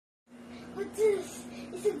What's this?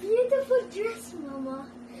 It's a beautiful dress, Mama.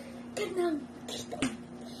 Kanang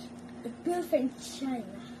the girlfriend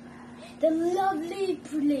China. The lovely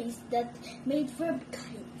place that made for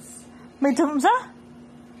kites. May tumsa?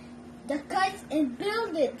 The kites and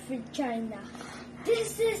build it for China.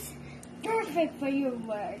 This is perfect for your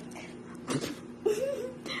work.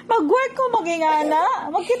 Mag-work ko magingana.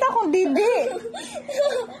 Magkita kong didi.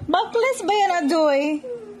 Backless ba yan, Joy?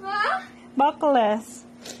 Huh? Backless.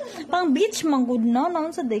 Pang beach, manggod na.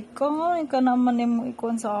 Naman sa day ka. Ika naman mo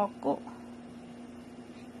ikon sa ako.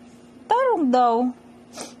 Tarong daw.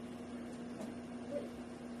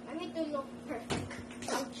 I need to look perfect.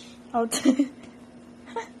 Out.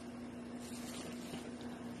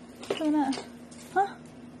 Ito na. Ha?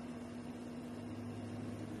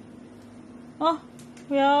 Oh,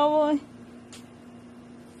 yawoy.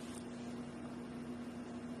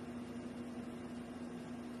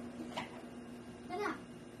 Mama,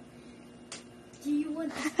 do you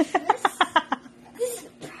want this dress? This is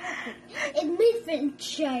perfect. It's made from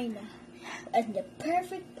China. And the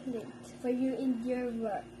perfect plate for you in your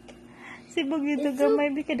work. Si Bugito It's so-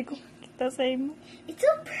 gamay, di ka di ko kita sa imo. It's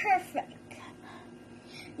so perfect.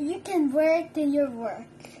 You can wear it to your work.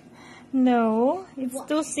 No, it's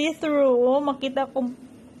too see-through. Oh, makita ko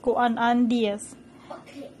kuan Andes.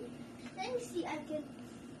 Okay. Let me see. I can.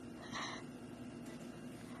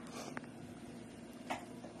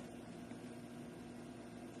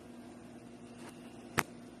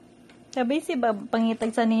 Sabi si ba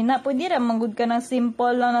pangitag sa nina, pwede ra manggod ka ng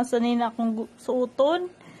simple lang na sa nina kung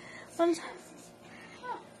suoton.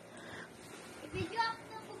 Video up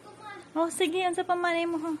na po ko ma. Oh, sige, unsa pa man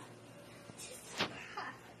mo ha.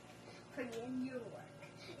 For you and your work.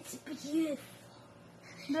 It's beautiful.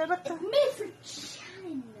 Dara ka. It's made for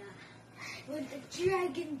China. With the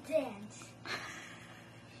dragon dance.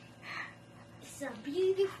 It's a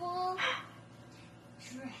beautiful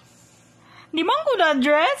dress. Di man ko na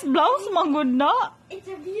dress, blouse manggod na.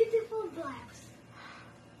 It's a beautiful blouse.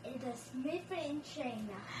 It was made for in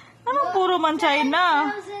China. Anong puro man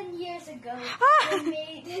China? 10,000 years ago, they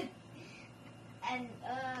made it. And,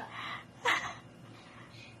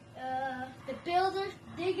 the builders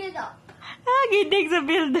dig it up. Ah, gidig sa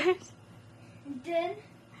builders. And then,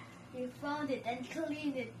 they found it and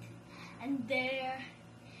cleaned it. And they're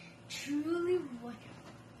truly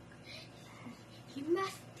wonderful. You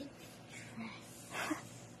must take this dress.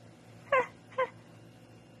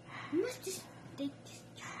 You must just take this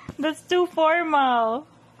dress. That's too formal.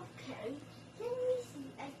 Okay, let me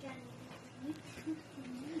see. I can read to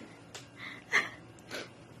you.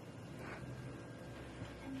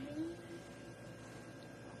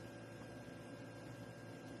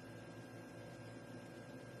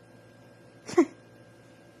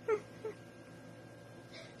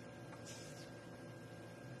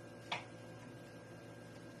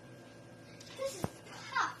 This is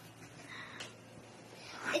puff.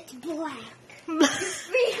 It's black. Your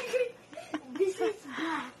favorite. This is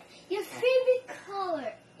black. Your favorite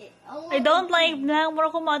color. I don't like black.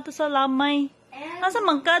 Mura ko mato sa lamay. And Nasa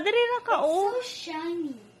magkadiri na ka, it's oh. so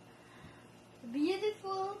shiny.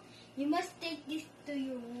 Beautiful. You must take this to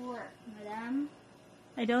your work, madam.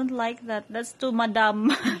 I don't like that. That's too madam.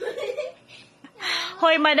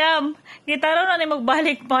 Hoy, madam. Gitaro na ni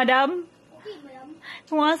magbalik, madam. Okay, madam.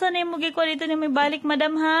 Kung asa na yung magikwa dito ni may balik,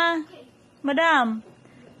 madam, ha? Okay. Madam.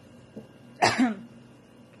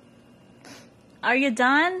 Are you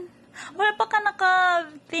done? Wala pa ka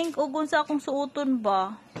naka-think o kung sa akong suoton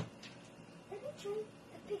ba? Let me try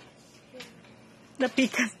the pictures. The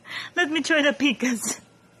Picas. Let me try the Picas.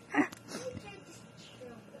 Let me try this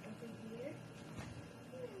trail over here.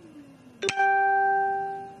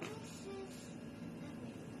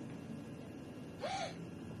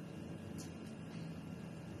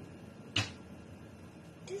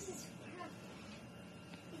 This is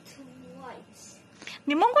perfect. It's white.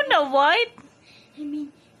 Di mo ko na white? I mean,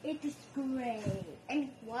 it is gray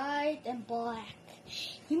and white and black.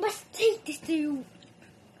 You must take this to your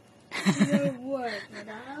work,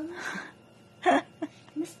 madam.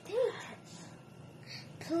 You must take it.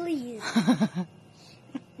 Please.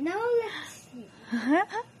 Now let's see.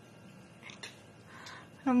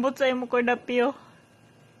 Ambot sa imo ko dapyo.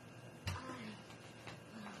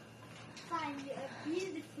 Find you a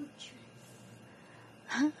beautiful dress.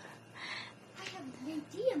 I have an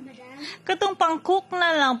idea, madam. Katong pang-cook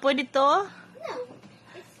na lang. Pwede to? No,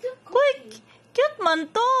 it's too Uy, cozy. cute man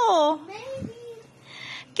to. Maybe.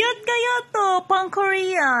 Cute kaya to.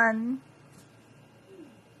 Pang-Korean.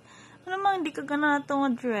 Ano mang hindi ka gana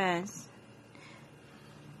itong dress?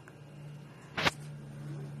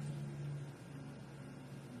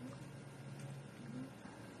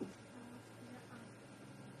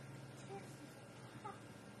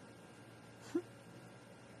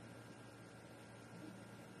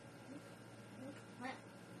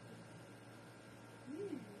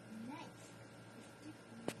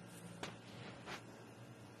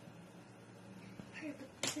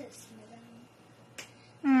 dress, madam.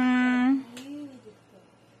 Beautiful.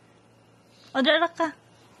 O, dara ka.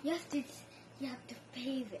 You have to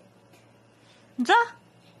pave it. Sa?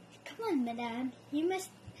 Come on, madam. You must.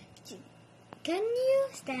 Can you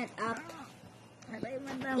stand up Aray,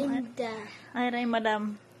 madam. in the? Aray,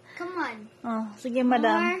 madam. Come on. Oh, sige,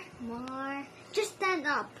 madam. More. Just stand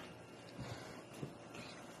up.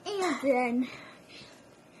 And then.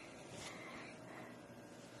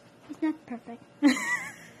 It's not perfect.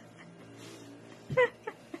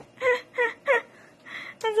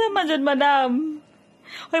 Asa man jud, madam?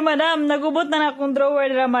 Hoy, madam, nagubot na akong drawer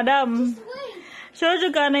dira, madam. Wait. Sure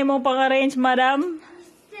jud ka na imong pang-arrange, madam?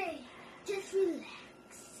 Stay. Just relax.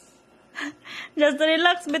 Just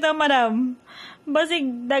relax bitaw, madam. Basig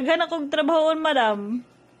daghan akong trabahon, madam.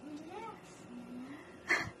 Relax.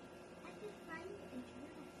 I can find it.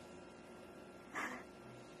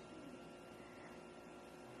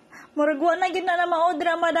 Murag wa na gid na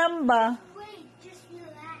maodra, madam ba? Wait. Just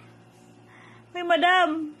relax. Hoy,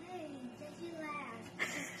 madam. Hey, just relax.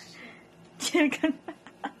 Just chill. Chill ka.